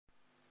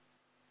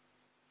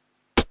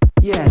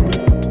Yeah.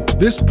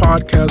 This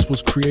podcast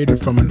was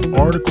created from an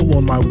article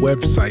on my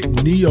website,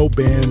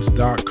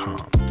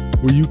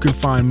 neobands.com, where you can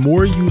find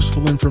more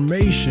useful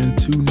information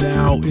to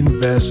now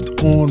invest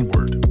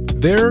onward.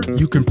 There,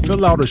 you can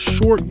fill out a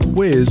short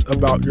quiz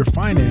about your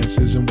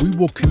finances, and we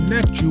will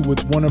connect you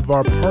with one of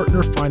our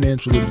partner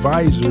financial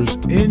advisors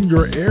in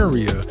your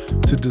area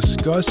to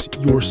discuss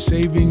your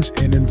savings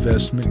and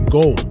investment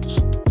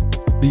goals.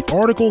 The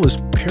article is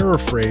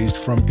paraphrased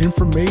from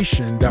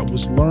information that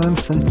was learned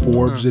from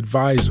Forbes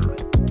Advisor.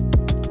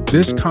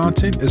 This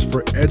content is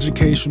for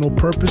educational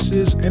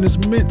purposes and is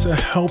meant to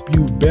help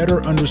you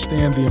better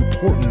understand the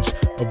importance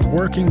of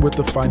working with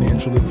a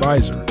financial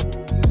advisor.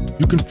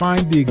 You can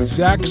find the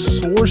exact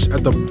source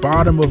at the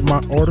bottom of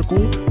my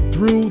article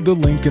through the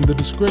link in the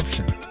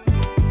description.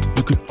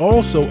 You can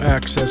also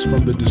access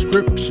from the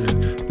description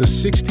the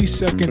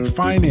 60-second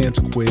finance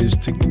quiz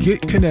to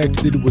get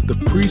connected with the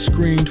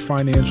pre-screened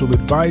financial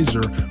advisor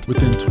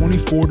within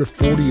 24 to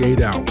 48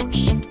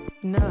 hours.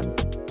 No.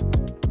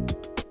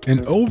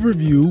 An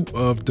overview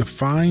of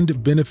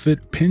defined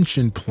benefit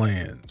pension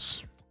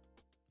plans.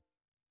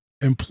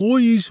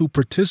 Employees who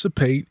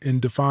participate in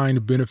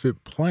defined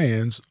benefit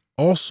plans,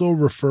 also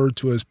referred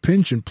to as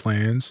pension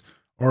plans,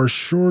 are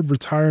assured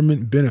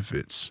retirement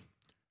benefits.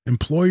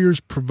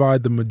 Employers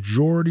provide the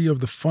majority of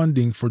the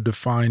funding for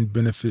defined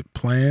benefit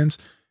plans,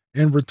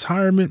 and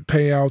retirement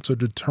payouts are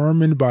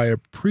determined by a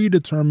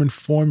predetermined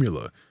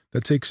formula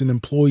that takes an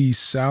employee's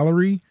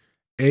salary,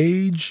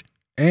 age,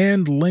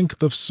 and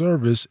length of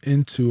service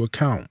into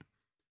account.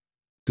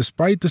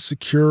 Despite the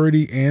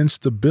security and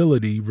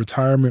stability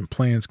retirement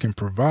plans can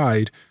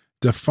provide,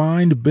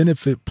 defined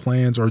benefit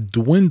plans are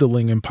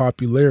dwindling in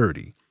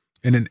popularity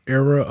in an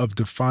era of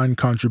defined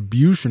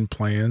contribution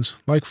plans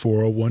like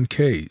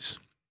 401ks.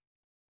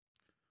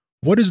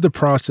 What is the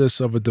process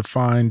of a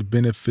defined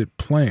benefit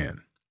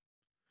plan?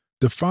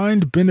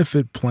 Defined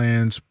benefit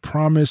plans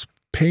promise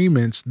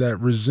payments that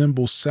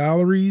resemble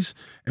salaries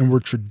and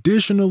were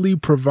traditionally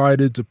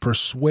provided to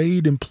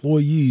persuade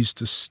employees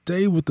to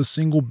stay with a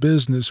single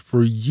business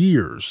for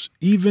years,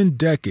 even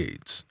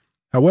decades.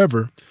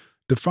 However,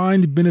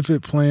 defined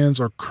benefit plans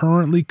are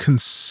currently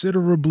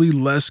considerably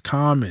less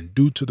common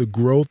due to the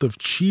growth of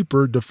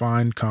cheaper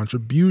defined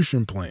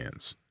contribution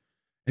plans.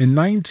 In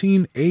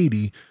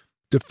 1980,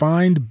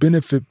 defined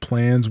benefit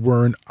plans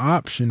were an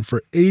option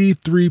for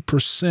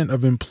 83%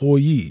 of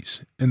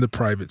employees in the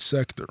private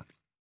sector.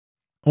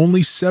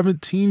 Only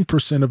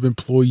 17% of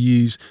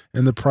employees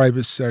in the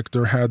private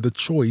sector had the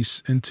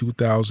choice in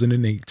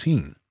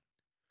 2018.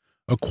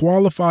 A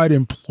qualified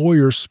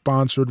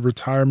employer-sponsored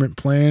retirement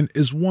plan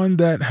is one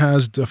that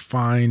has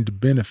defined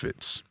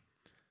benefits.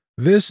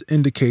 This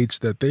indicates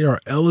that they are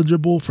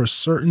eligible for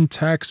certain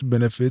tax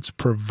benefits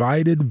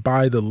provided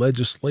by the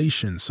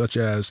legislation, such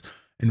as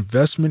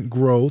investment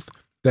growth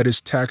that is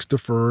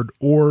tax-deferred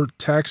or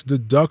tax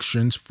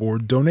deductions for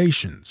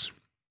donations.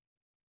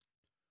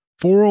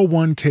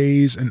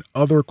 401ks and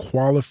other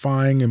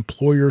qualifying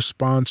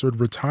employer-sponsored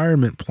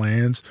retirement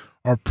plans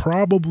are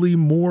probably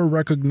more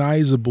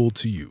recognizable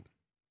to you.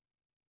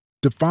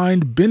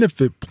 Defined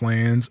benefit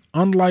plans,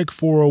 unlike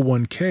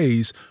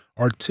 401ks,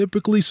 are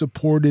typically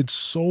supported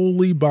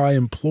solely by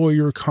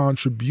employer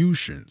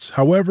contributions.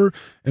 However,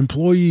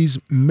 employees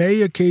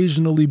may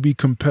occasionally be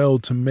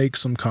compelled to make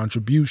some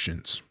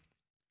contributions.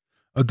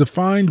 A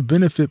defined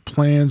benefit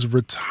plan's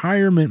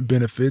retirement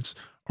benefits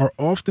are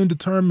often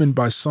determined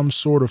by some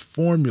sort of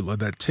formula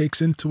that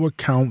takes into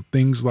account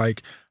things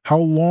like how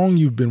long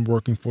you've been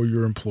working for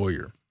your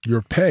employer,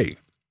 your pay,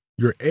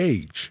 your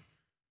age.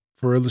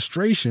 For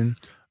illustration,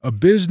 a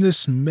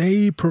business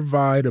may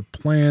provide a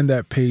plan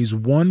that pays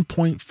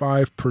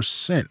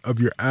 1.5% of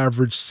your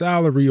average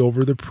salary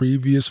over the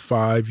previous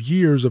 5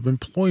 years of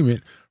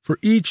employment for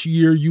each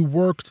year you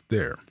worked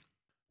there.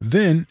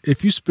 Then,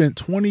 if you spent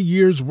 20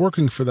 years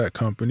working for that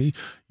company,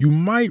 you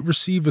might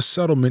receive a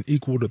settlement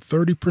equal to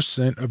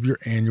 30% of your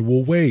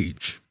annual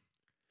wage.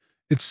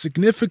 It's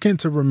significant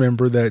to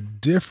remember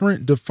that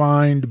different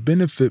defined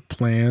benefit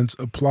plans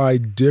apply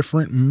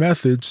different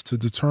methods to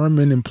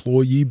determine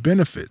employee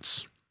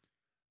benefits.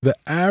 The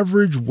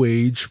average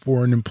wage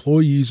for an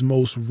employee's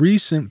most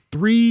recent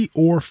 3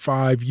 or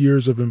 5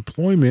 years of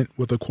employment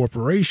with a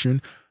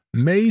corporation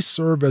may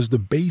serve as the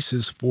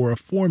basis for a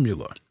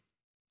formula.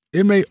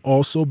 It may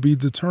also be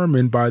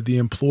determined by the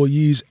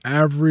employee's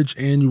average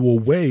annual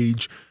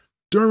wage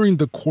during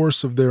the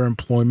course of their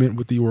employment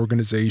with the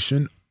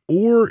organization,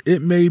 or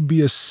it may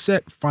be a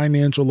set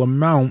financial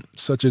amount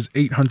such as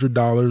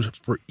 $800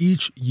 for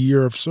each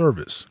year of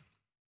service.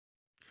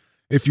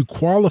 If you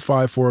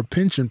qualify for a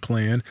pension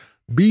plan,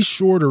 be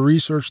sure to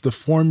research the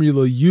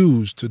formula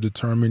used to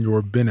determine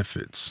your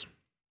benefits.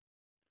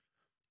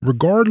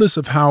 Regardless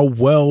of how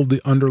well the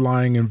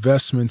underlying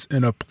investments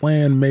in a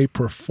plan may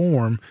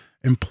perform,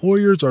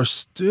 employers are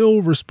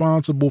still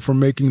responsible for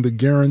making the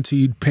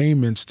guaranteed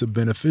payments to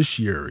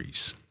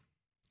beneficiaries.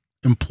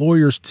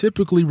 Employers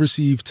typically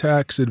receive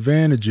tax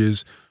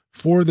advantages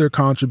for their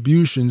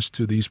contributions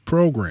to these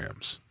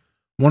programs.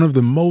 One of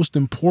the most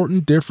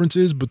important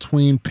differences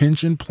between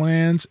pension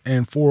plans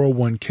and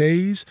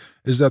 401ks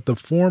is that the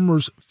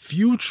former's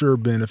future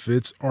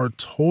benefits are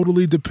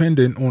totally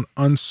dependent on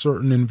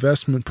uncertain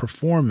investment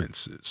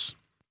performances.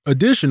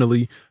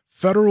 Additionally,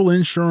 federal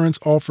insurance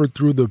offered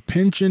through the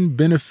Pension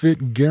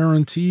Benefit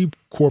Guaranty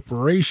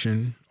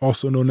Corporation,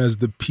 also known as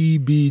the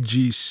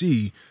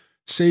PBGC,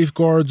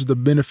 safeguards the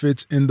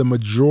benefits in the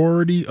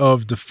majority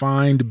of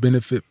defined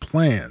benefit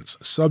plans,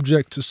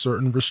 subject to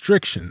certain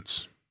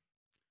restrictions.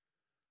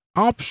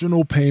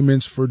 Optional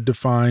payments for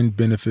defined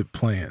benefit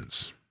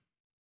plans.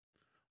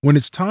 When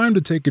it's time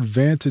to take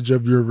advantage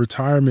of your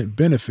retirement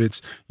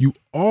benefits, you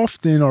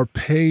often are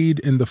paid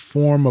in the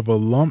form of a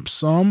lump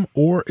sum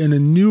or an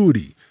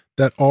annuity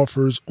that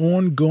offers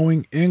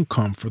ongoing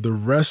income for the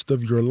rest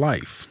of your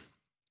life.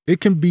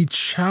 It can be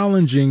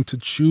challenging to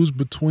choose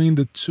between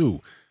the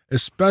two,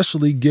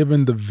 especially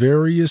given the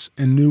various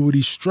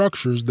annuity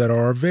structures that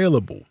are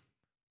available.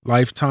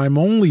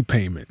 Lifetime-only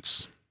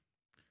payments.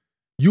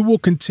 You will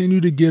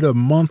continue to get a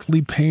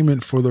monthly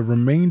payment for the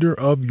remainder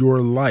of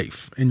your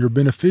life, and your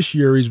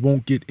beneficiaries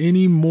won't get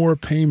any more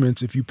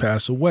payments if you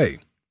pass away.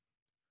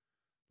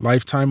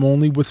 Lifetime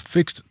only with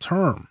fixed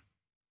term.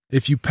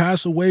 If you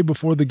pass away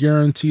before the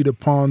guaranteed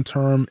upon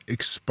term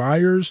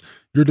expires,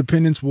 your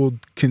dependents will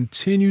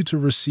continue to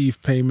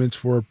receive payments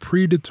for a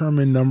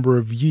predetermined number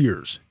of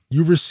years.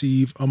 You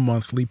receive a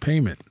monthly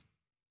payment.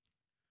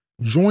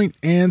 Joint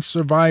and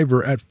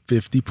survivor at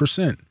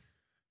 50%.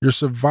 Your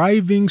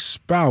surviving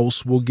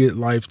spouse will get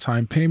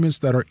lifetime payments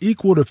that are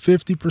equal to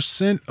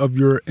 50% of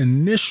your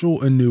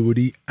initial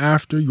annuity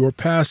after your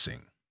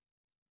passing.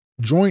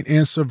 Joint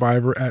and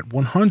survivor at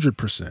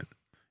 100%.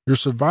 Your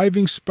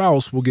surviving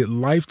spouse will get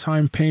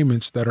lifetime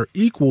payments that are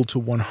equal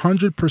to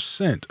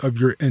 100% of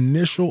your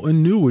initial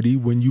annuity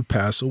when you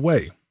pass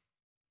away.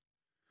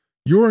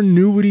 Your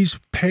annuity's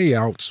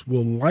payouts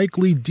will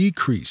likely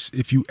decrease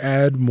if you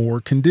add more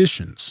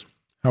conditions.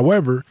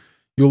 However,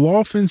 you'll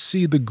often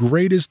see the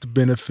greatest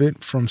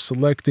benefit from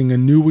selecting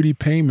annuity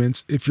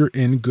payments if you're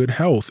in good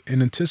health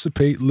and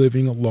anticipate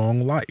living a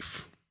long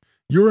life.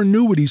 Your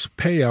annuity's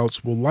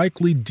payouts will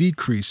likely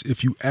decrease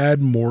if you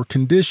add more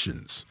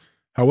conditions.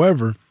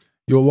 However,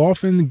 you'll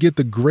often get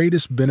the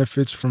greatest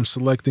benefits from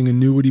selecting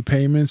annuity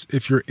payments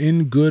if you're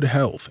in good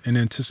health and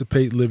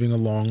anticipate living a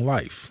long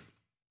life.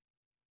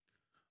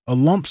 A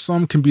lump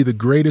sum can be the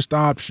greatest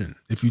option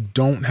if you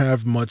don't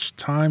have much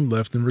time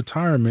left in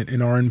retirement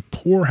and are in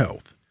poor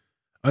health.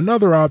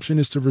 Another option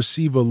is to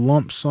receive a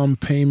lump sum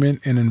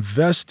payment and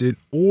invest it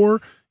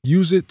or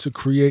use it to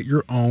create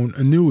your own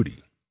annuity.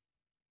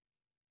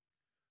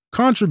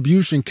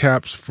 Contribution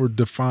caps for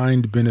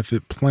defined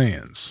benefit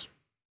plans.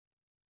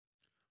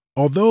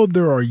 Although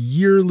there are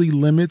yearly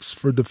limits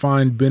for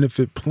defined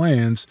benefit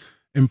plans,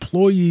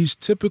 employees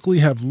typically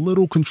have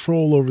little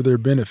control over their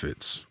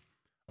benefits.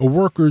 A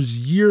worker's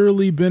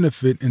yearly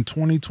benefit in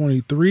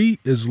 2023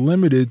 is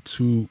limited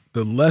to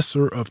the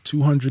lesser of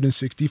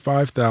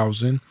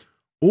 $265,000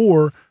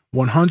 or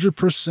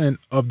 100%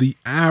 of the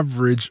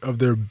average of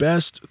their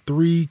best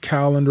 3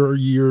 calendar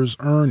years'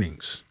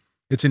 earnings.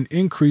 It's an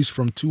increase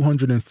from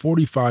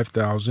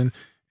 $245,000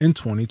 in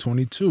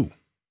 2022.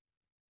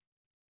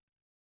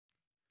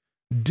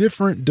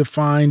 Different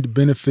defined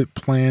benefit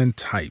plan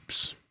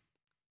types.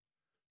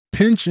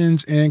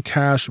 Pensions and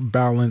cash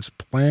balance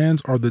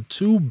plans are the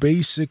two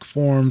basic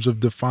forms of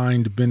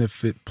defined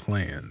benefit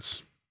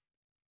plans.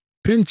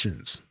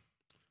 Pensions.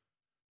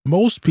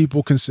 Most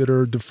people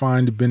consider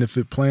defined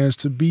benefit plans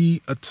to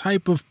be a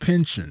type of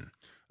pension,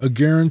 a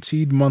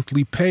guaranteed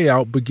monthly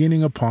payout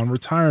beginning upon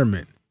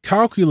retirement,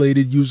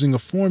 calculated using a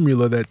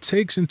formula that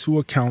takes into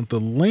account the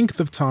length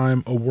of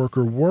time a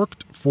worker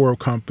worked for a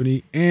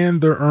company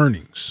and their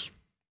earnings.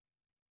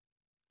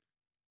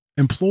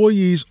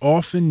 Employees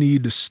often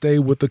need to stay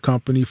with the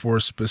company for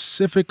a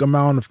specific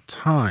amount of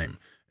time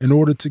in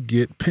order to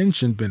get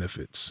pension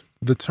benefits.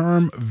 The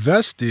term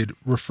vested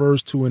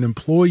refers to an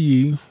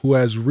employee who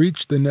has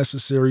reached the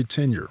necessary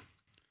tenure.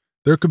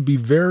 There could be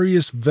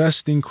various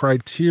vesting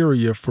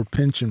criteria for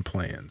pension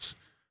plans.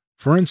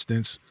 For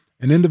instance,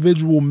 an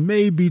individual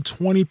may be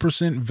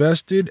 20%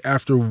 vested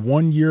after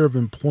 1 year of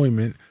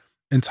employment,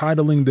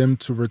 entitling them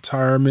to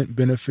retirement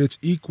benefits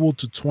equal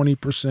to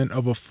 20%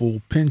 of a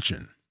full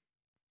pension.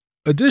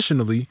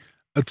 Additionally,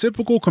 a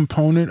typical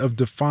component of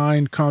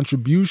defined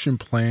contribution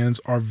plans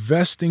are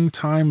vesting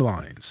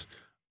timelines.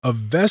 A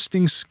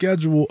vesting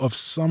schedule of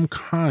some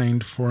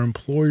kind for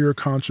employer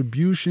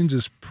contributions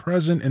is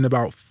present in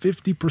about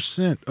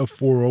 50% of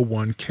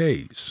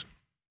 401ks.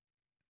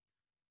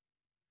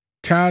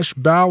 Cash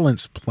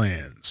balance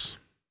plans.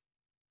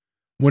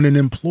 When an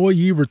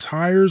employee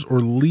retires or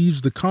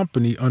leaves the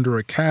company under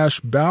a cash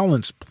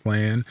balance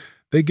plan,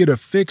 they get a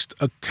fixed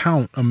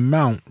account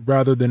amount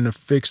rather than a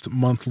fixed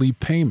monthly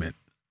payment.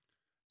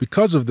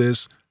 Because of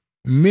this,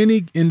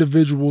 many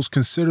individuals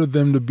consider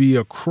them to be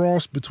a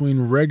cross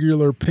between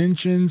regular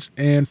pensions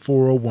and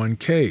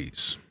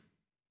 401ks.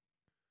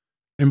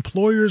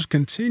 Employers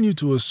continue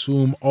to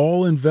assume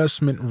all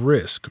investment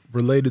risk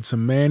related to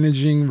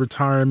managing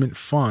retirement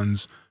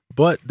funds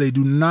but they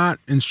do not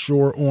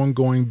ensure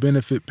ongoing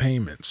benefit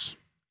payments.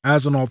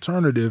 As an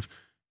alternative,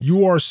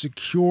 you are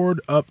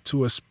secured up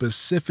to a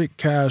specific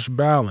cash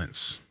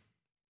balance.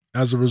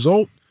 As a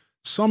result,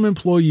 some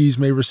employees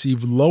may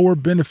receive lower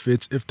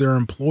benefits if their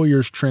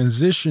employers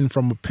transition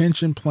from a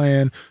pension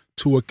plan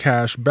to a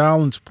cash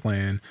balance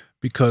plan,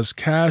 because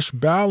cash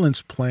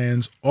balance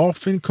plans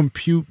often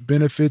compute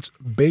benefits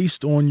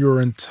based on your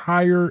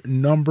entire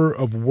number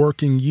of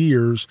working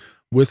years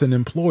with an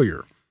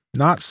employer,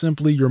 not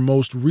simply your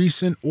most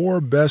recent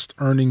or best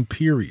earning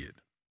period.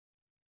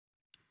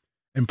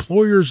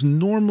 Employers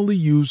normally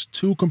use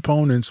two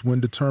components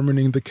when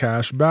determining the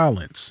cash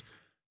balance: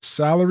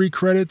 salary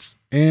credits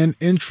and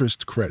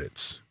interest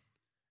credits.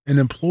 An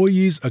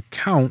employee's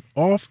account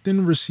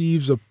often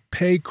receives a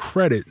pay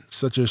credit,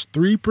 such as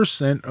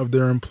 3% of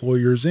their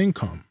employer's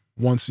income,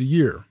 once a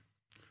year.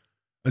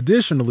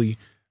 Additionally,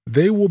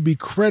 they will be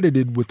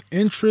credited with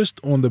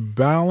interest on the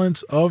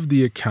balance of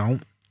the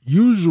account,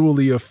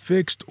 usually a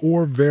fixed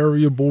or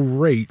variable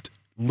rate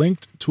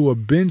linked to a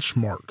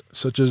benchmark,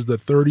 such as the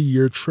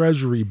 30-year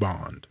Treasury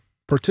bond.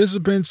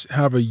 Participants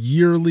have a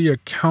yearly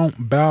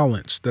account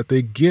balance that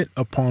they get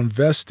upon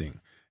vesting,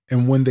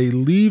 and when they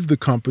leave the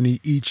company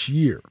each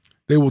year,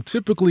 they will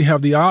typically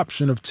have the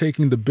option of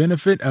taking the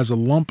benefit as a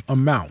lump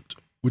amount,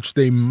 which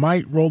they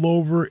might roll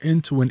over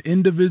into an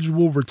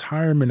individual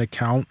retirement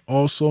account,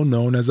 also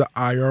known as an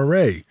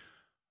IRA,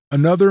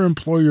 another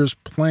employer's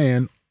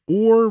plan,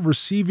 or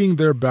receiving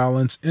their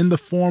balance in the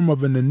form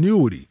of an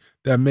annuity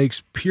that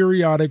makes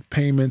periodic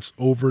payments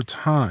over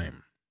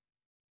time.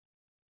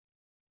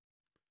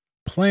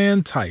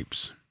 Plan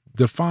types: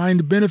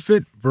 defined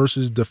benefit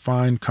versus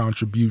defined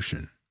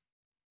contribution.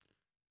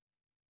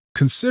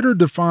 Consider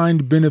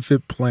defined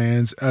benefit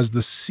plans as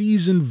the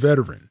seasoned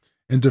veteran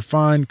and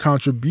defined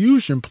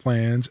contribution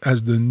plans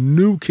as the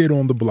new kid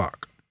on the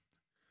block.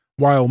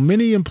 While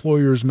many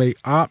employers may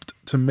opt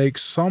to make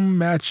some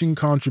matching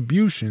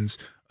contributions,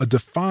 a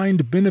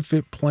defined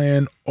benefit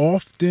plan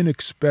often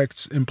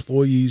expects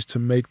employees to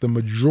make the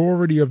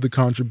majority of the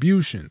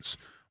contributions,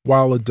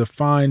 while a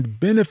defined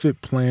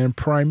benefit plan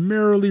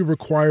primarily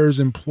requires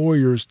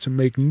employers to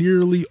make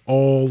nearly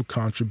all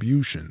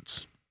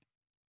contributions.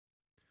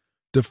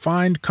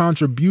 Defined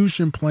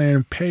contribution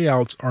plan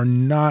payouts are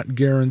not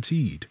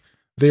guaranteed.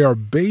 They are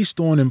based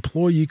on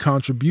employee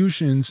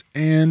contributions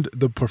and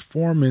the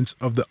performance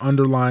of the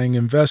underlying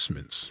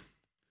investments,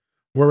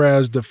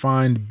 whereas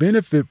defined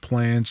benefit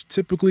plans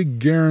typically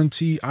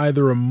guarantee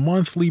either a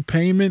monthly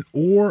payment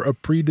or a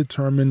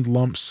predetermined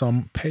lump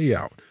sum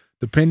payout,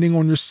 depending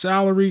on your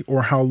salary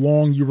or how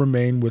long you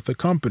remain with the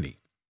company.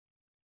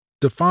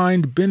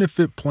 Defined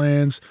benefit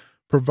plans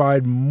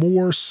provide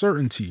more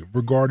certainty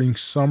regarding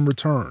some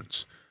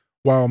returns,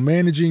 while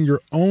managing your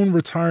own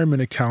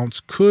retirement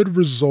accounts could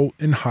result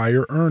in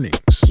higher earnings.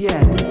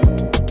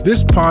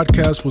 This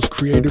podcast was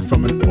created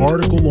from an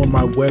article on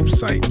my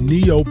website,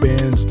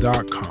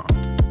 neobands.com,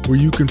 where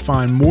you can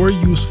find more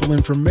useful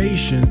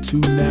information to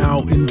now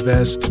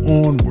invest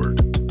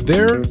onward.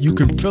 There, you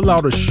can fill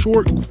out a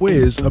short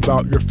quiz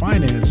about your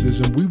finances,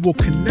 and we will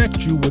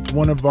connect you with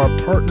one of our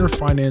partner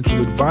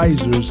financial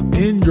advisors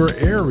in your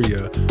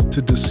area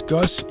to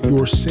discuss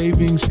your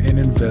savings and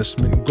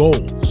investment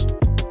goals.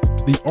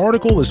 The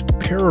article is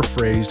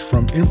paraphrased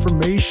from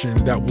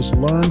information that was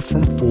learned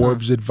from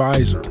Forbes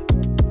Advisor.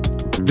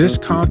 This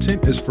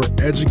content is for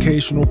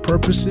educational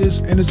purposes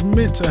and is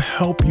meant to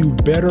help you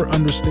better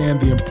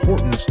understand the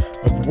importance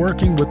of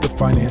working with a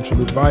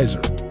financial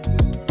advisor.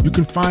 You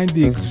can find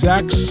the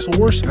exact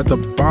source at the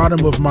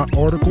bottom of my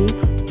article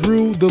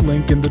through the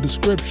link in the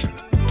description.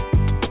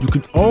 You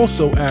can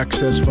also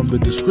access from the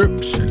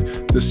description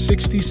the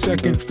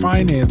 60-second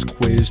finance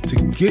quiz to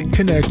get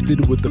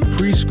connected with the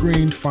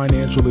pre-screened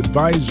financial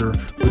advisor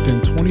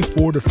within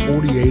 24 to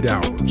 48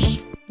 hours.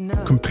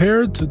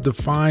 Compared to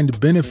defined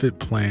benefit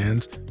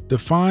plans,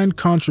 defined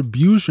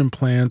contribution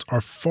plans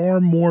are far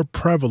more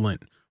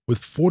prevalent, with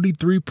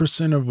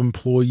 43% of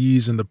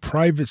employees in the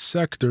private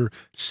sector,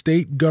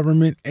 state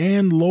government,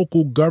 and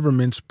local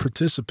governments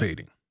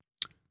participating.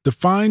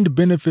 Defined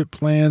benefit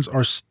plans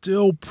are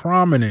still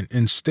prominent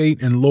in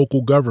state and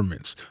local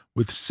governments,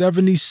 with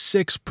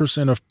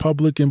 76% of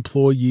public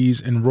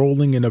employees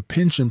enrolling in a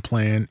pension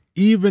plan,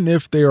 even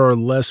if they are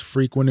less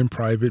frequent in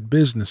private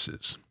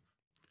businesses.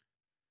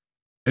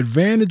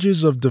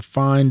 Advantages of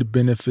defined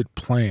benefit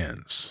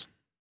plans: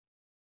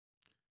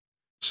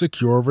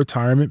 secure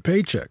retirement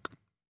paycheck.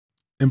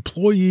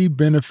 Employee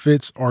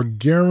benefits are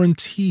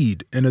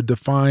guaranteed in a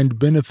defined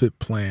benefit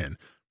plan,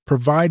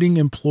 providing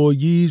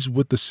employees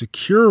with the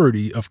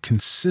security of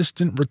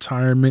consistent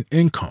retirement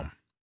income.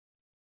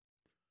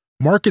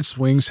 Market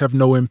swings have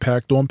no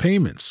impact on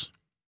payments.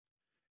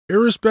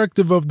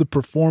 Irrespective of the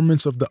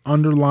performance of the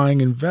underlying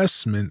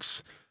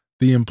investments,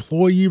 the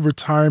employee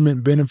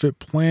retirement benefit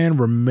plan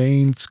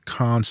remains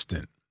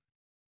constant.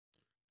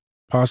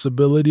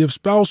 Possibility of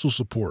spousal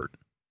support.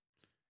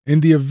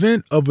 In the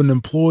event of an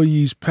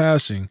employee's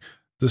passing,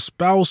 the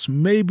spouse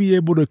may be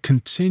able to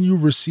continue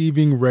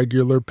receiving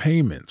regular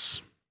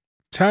payments.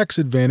 Tax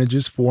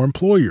advantages for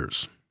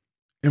employers.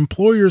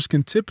 employers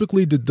can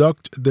typically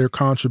deduct their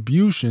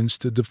contributions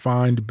to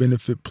defined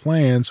benefit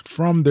plans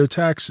from their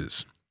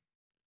taxes.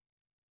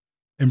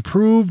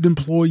 Improved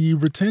employee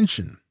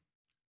retention.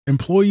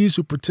 Employees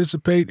who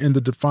participate in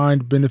the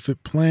defined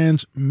benefit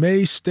plans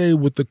may stay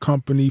with the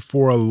company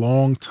for a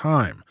long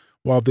time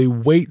while they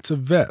wait to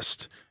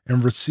vest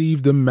and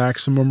receive the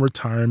maximum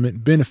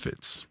retirement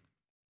benefits.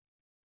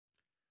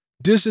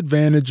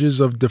 Disadvantages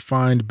of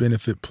defined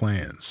benefit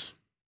plans.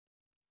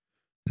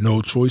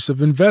 No choice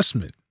of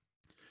investment.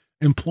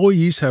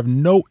 Employees have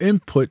no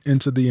input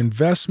into the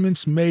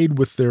investments made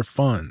with their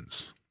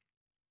funds.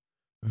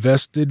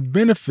 Vested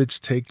benefits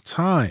take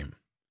time.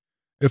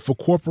 If a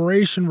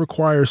corporation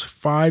requires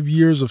 5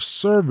 years of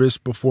service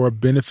before a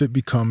benefit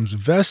becomes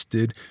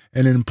vested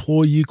and an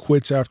employee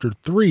quits after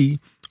 3,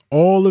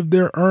 all of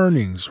their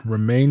earnings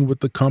remain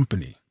with the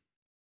company.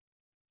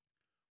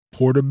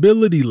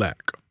 Portability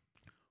lack.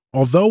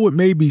 Although it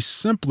may be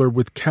simpler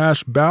with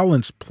cash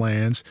balance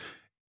plans,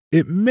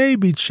 it may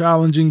be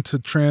challenging to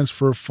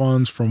transfer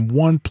funds from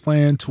one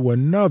plan to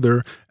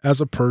another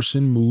as a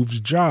person moves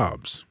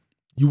jobs.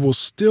 You will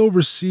still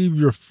receive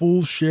your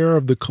full share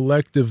of the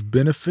collective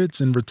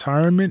benefits in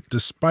retirement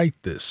despite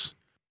this.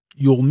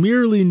 You'll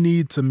merely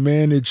need to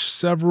manage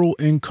several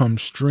income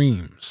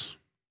streams.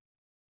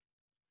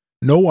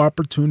 No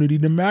opportunity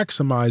to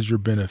maximize your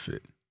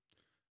benefit.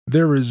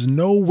 There is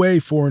no way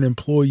for an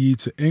employee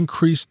to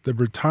increase the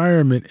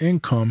retirement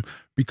income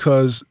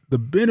because the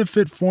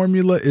benefit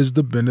formula is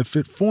the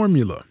benefit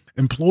formula.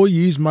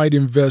 Employees might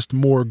invest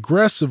more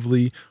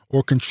aggressively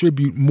or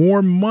contribute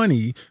more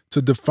money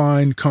to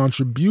defined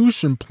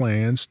contribution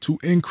plans to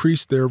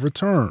increase their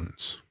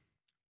returns.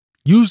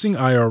 Using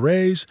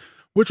IRAs,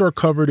 which are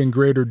covered in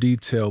greater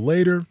detail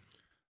later,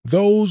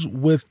 those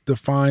with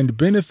defined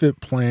benefit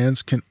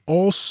plans can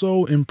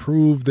also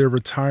improve their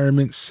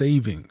retirement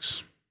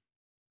savings.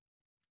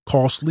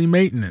 Costly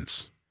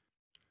maintenance.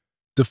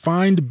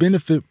 Defined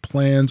benefit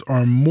plans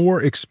are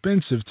more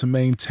expensive to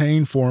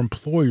maintain for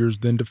employers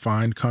than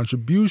defined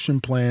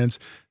contribution plans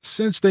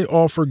since they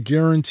offer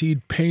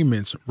guaranteed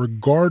payments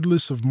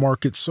regardless of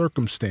market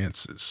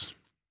circumstances.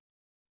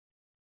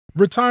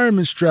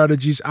 Retirement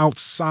strategies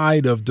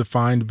outside of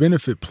defined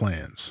benefit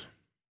plans.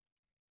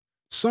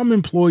 Some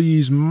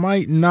employees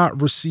might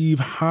not receive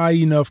high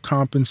enough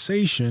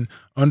compensation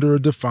under a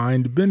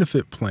defined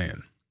benefit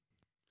plan.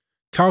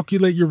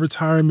 Calculate your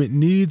retirement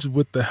needs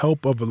with the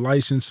help of a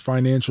licensed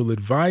financial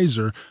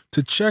advisor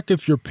to check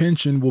if your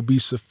pension will be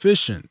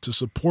sufficient to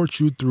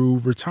support you through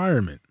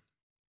retirement.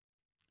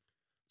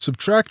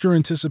 Subtract your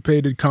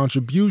anticipated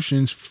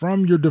contributions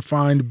from your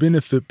defined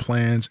benefit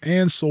plans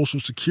and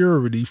Social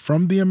Security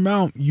from the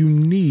amount you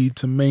need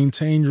to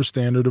maintain your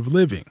standard of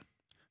living.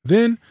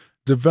 Then,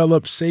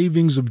 develop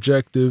savings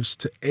objectives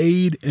to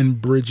aid in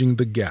bridging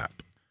the gap.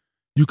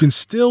 You can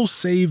still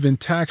save in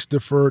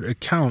tax-deferred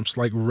accounts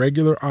like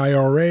regular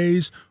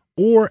IRAs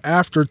or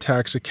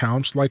after-tax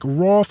accounts like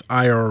Roth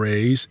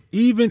IRAs,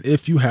 even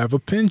if you have a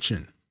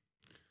pension.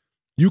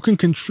 You can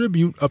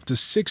contribute up to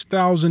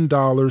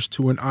 $6,000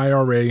 to an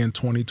IRA in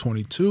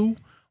 2022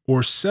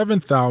 or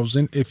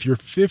 $7,000 if you're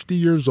 50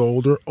 years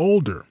old or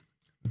older.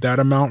 That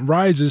amount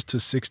rises to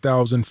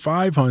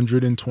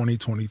 $6,500 in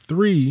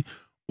 2023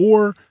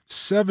 or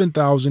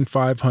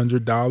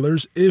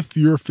 $7,500 if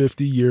you're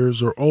 50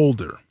 years or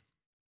older.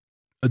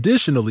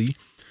 Additionally,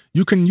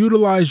 you can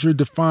utilize your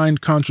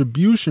defined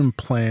contribution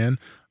plan,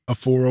 a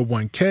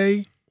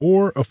 401k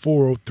or a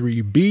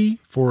 403b,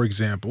 for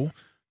example,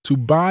 to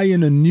buy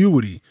an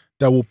annuity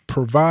that will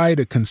provide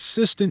a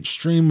consistent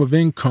stream of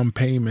income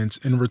payments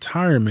in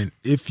retirement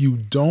if you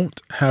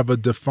don't have a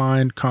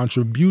defined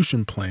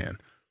contribution plan,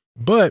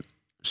 but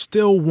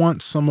still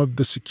want some of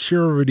the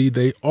security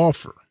they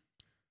offer.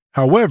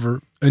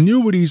 However,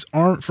 annuities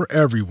aren't for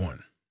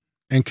everyone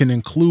and can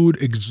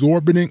include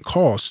exorbitant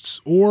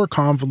costs or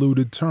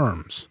convoluted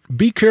terms.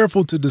 Be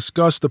careful to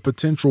discuss the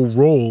potential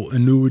role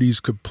annuities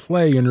could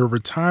play in your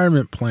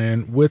retirement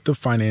plan with a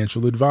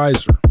financial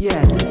advisor.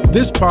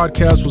 This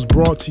podcast was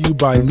brought to you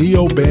by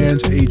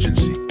Neobands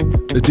Agency,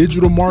 the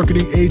digital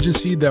marketing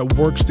agency that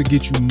works to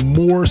get you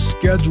more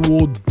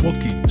scheduled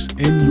bookings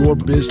in your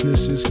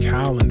business's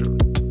calendar.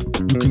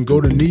 You can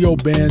go to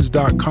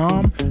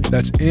neobands.com,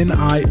 that's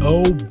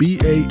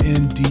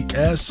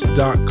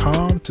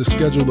NIOBANDS.com, to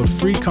schedule a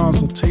free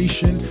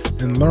consultation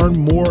and learn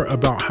more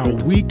about how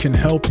we can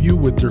help you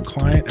with your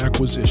client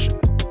acquisition.